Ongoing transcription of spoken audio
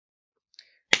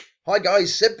Hi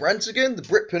guys, seb.brantigan, the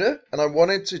Britpreneur, and I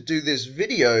wanted to do this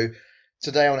video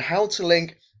today on how to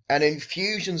link an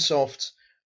Infusionsoft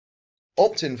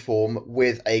opt-in form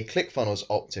with a Clickfunnels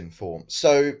opt-in form.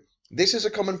 So this is a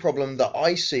common problem that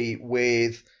I see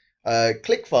with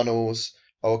Clickfunnels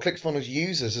or Clickfunnels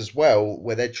users as well,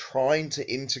 where they're trying to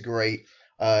integrate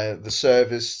the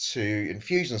service to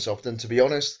Infusionsoft. And to be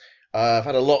honest, I've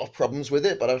had a lot of problems with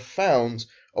it, but I've found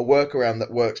a workaround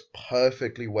that works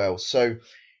perfectly well. So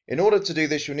in order to do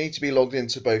this, you'll need to be logged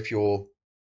into both your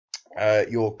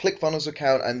Clickfunnels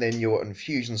account and then your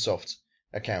Infusionsoft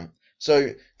account. So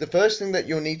the first thing that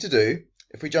you'll need to do,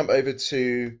 if we jump over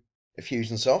to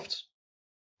Infusionsoft,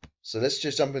 so let's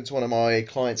just jump into one of my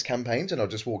clients' campaigns and I'll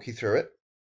just walk you through it.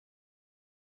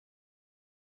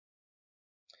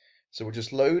 So we'll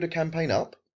just load a campaign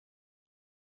up.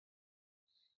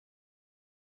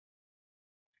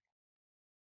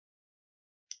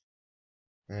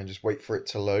 And just wait for it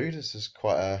to load. This is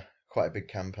quite a big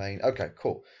campaign. Okay,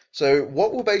 cool. So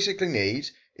what we'll basically need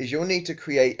is you'll need to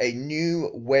create a new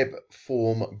web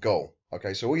form goal.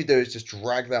 Okay, so all you do is just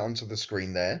drag that onto the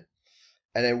screen there.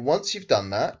 And then once you've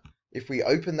done that, if we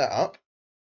open that up,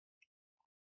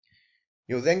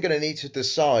 you're then going to need to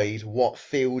decide what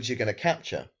fields you're going to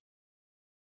capture.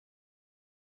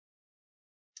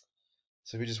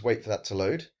 So we just wait for that to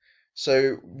load.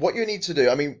 So what you need to do,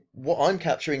 I mean, what I'm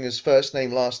capturing is first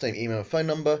name, last name, email, phone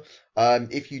number.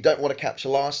 If you don't want to capture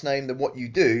last name, then what you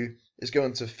do is go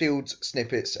into fields,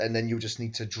 snippets, and then you'll just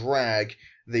need to drag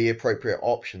the appropriate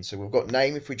option. So we've got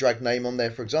name. If we drag name on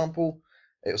there, for example,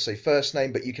 it'll say first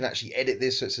name, but you can actually edit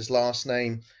this so it says last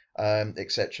name,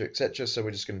 etc., etc. So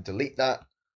we're just going to delete that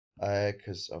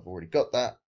because I've already got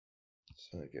that.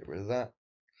 So get rid of that.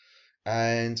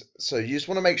 And so you just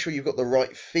want to make sure you've got the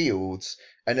right fields,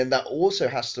 and then that also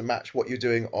has to match what you're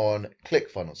doing on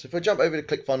ClickFunnels. So if I jump over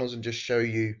to ClickFunnels and just show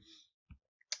you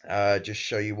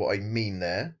what I mean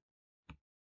there.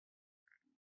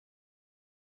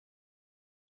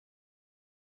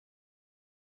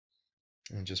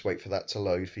 And just wait for that to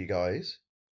load for you guys.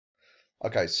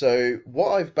 Okay, so what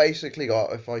I've basically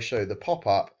got, if I show the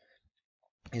pop-up,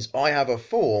 is I have a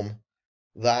form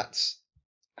that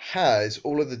has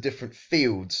all of the different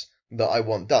fields that I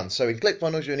want done. So in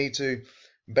ClickFunnels, you need to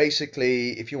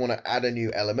basically, if you want to add a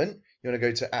new element, you want to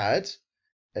go to add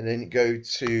and then go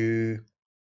to,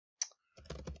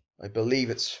 I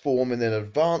believe it's form and then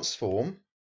advanced form.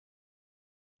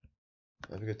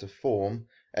 If we go to form,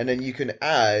 and then you can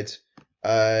add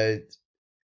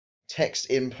text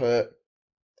input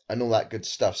and all that good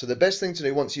stuff. So the best thing to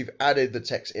do once you've added the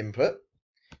text input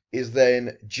is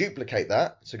then duplicate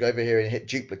that. So go over here and hit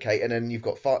duplicate, and then you've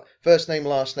got first name,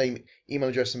 last name, email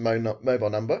address, and mobile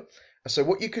number. So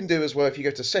what you can do as well, if you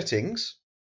go to settings,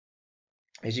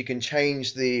 is you can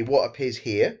change what appears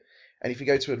here, and if you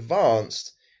go to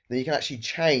advanced, then you can actually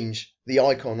change the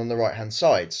icon on the right hand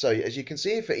side. So as you can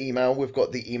see here for email, we've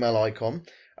got the email icon,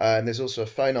 and there's also a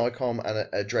phone icon and an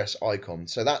address icon.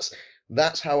 So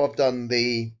that's how I've done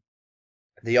the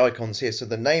icons here. So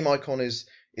the name icon is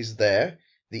there,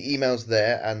 the email's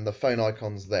there, and the phone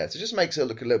icon's there. So it just makes it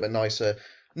look a little bit nicer.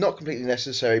 Not completely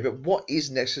necessary, but what is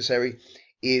necessary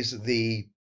is the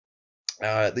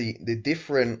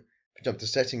different. Jump to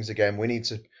settings again. We need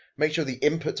to make sure the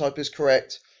input type is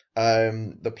correct.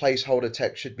 The placeholder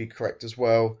text should be correct as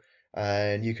well,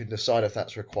 and you can decide if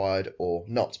that's required or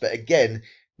not. But again,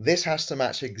 this has to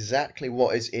match exactly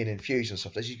what is in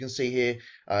Infusionsoft. As you can see here,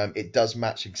 it does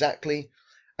match exactly.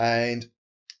 And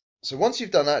so once you've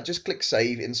done that, just click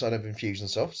save inside of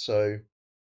Infusionsoft. So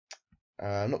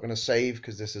I'm not going to save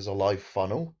because this is a live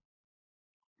funnel.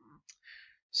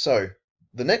 So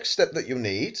the next step that you'll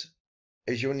need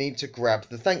is you'll need to grab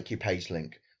the thank you page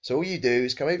link. So all you do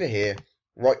is come over here,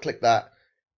 right click that,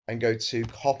 and go to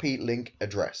copy link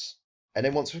address. And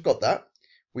then once we've got that,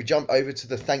 we jump over to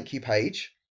the thank you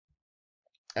page.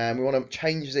 And we want to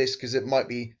change this because it might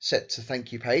be set to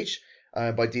thank you page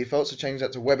by default. So change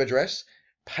that to web address,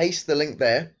 paste the link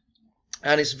there.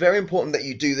 And it's very important that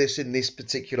you do this in this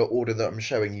particular order that I'm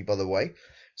showing you, by the way.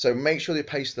 So make sure you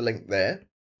paste the link there.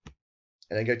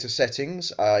 And then go to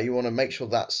settings. You want to make sure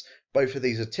that's both of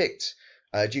these are ticked.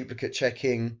 Duplicate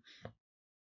checking.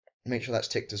 Make sure that's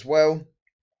ticked as well.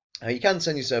 You can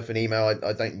send yourself an email.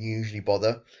 I don't usually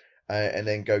bother. And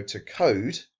then go to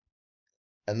code.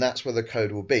 And that's where the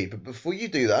code will be. But before you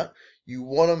do that, you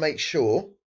want to make sure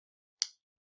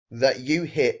that you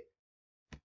hit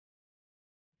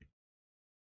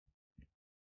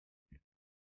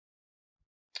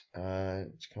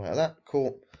just come out of that.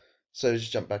 Cool. So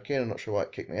just jump back in. I'm not sure why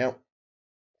it kicked me out.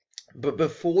 But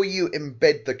before you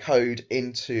embed the code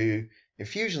into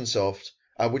Infusionsoft,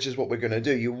 which is what we're going to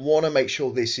do. You want to make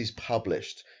sure this is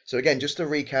published. So again, just to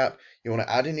recap, you want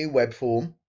to add a new web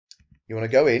form. You want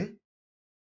to go in.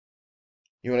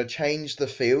 You want to change the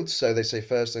fields. So they say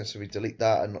first name, so we delete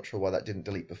that. I'm not sure why that didn't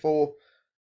delete before.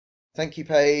 Thank you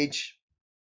page.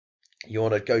 You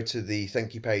want to go to the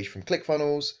thank you page from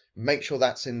Clickfunnels. Make sure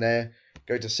that's in there.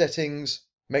 Go to settings.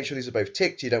 Make sure these are both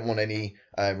ticked. You don't want any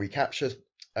reCAPTCHA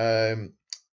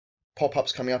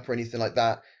pop-ups coming up or anything like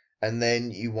that. And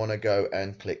then you want to go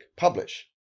and click publish.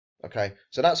 Okay,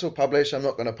 so that's all published. I'm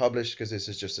not going to publish because this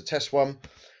is just a test one.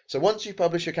 So once you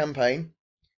publish your campaign,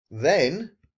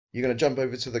 then you're going to jump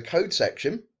over to the code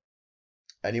section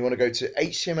and you want to go to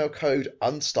HTML code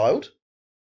unstyled.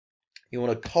 You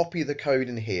want to copy the code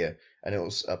in here and it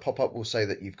will pop up will say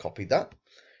that you've copied that.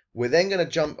 We're then going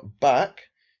to jump back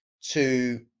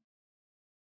to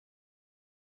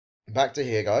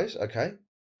here, guys. Okay,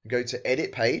 go to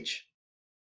edit page.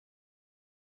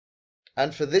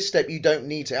 And for this step, you don't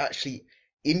need to actually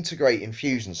integrate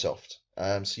Infusionsoft.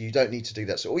 So you don't need to do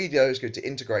that. So all you do is go to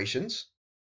integrations.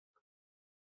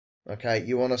 Okay,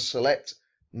 you want to select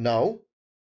null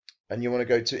and you want to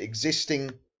go to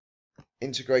existing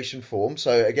integration form.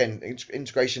 So again,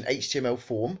 integration HTML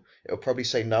form, it'll probably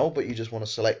say null, but you just want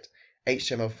to select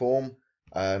HTML form,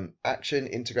 action,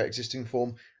 integrate existing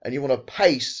form, and you want to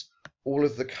paste all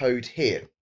of the code here.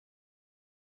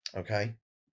 Okay.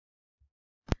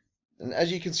 And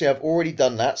as you can see, I've already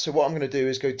done that. So what I'm going to do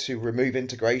is go to remove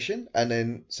integration. And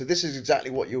then, so this is exactly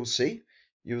what you'll see.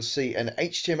 You'll see an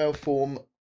HTML form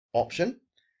option.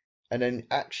 And then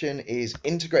action is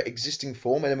integrate existing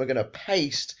form. And then we're going to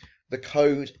paste the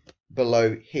code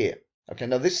below here. Okay,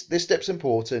 now this step's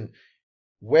important.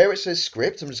 Where it says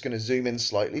script, I'm just going to zoom in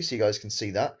slightly so you guys can see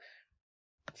that.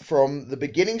 From the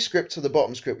beginning script to the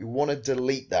bottom script, we want to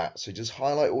delete that. So just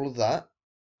highlight all of that.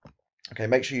 Okay,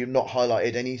 make sure you've not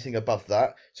highlighted anything above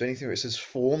that. So anything that says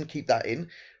form, keep that in.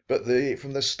 But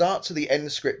from the start to the end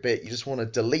script bit, you just want to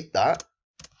delete that.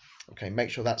 Okay, make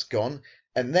sure that's gone.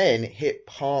 And then hit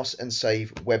pass and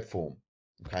save web form.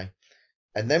 Okay.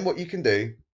 And then what you can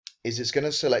do is it's going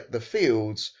to select the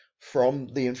fields from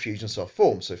the Infusionsoft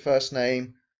form. So first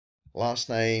name, last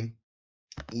name,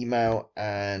 email,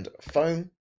 and phone.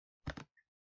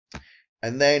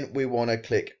 And then we want to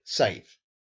click save.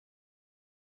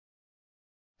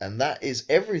 And that is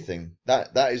everything.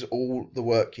 That is all the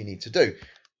work you need to do.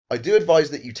 I do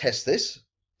advise that you test this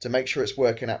to make sure it's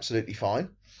working absolutely fine.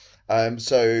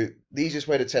 So the easiest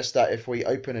way to test that, if we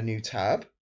open a new tab,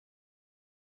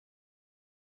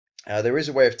 there is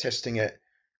a way of testing it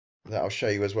that I'll show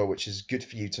you as well, which is good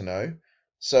for you to know.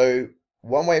 So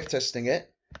one way of testing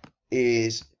it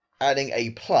is adding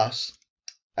a plus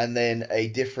and then a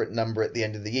different number at the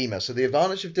end of the email. So the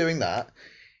advantage of doing that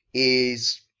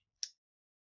is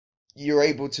you're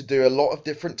able to do a lot of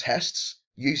different tests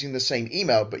using the same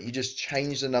email, but you just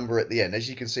change the number at the end. As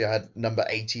you can see, I had number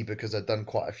 80 because I've done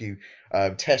quite a few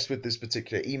tests with this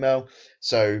particular email.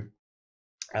 So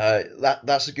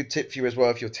that's a good tip for you as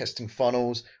well if you're testing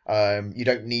funnels. You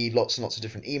don't need lots and lots of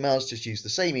different emails. Just use the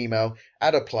same email,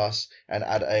 add a plus, and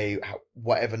add a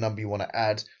whatever number you want to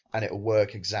add, and it will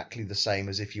work exactly the same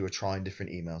as if you were trying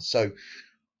different emails. So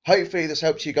hopefully this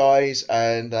helps you guys,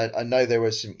 and I know there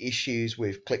were some issues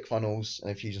with Clickfunnels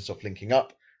and Infusionsoft linking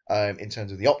up in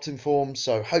terms of the opt-in form,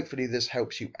 so hopefully this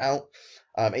helps you out.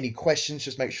 Any questions,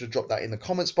 just make sure to drop that in the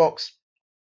comments box,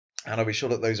 and I'll be sure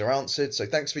that those are answered. So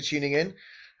thanks for tuning in.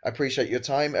 I appreciate your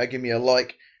time. Give me a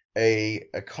like, a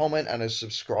comment, and a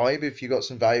subscribe if you got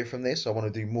some value from this. I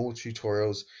want to do more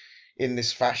tutorials in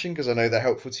this fashion because I know they're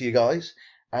helpful to you guys,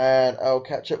 and I'll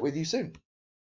catch up with you soon.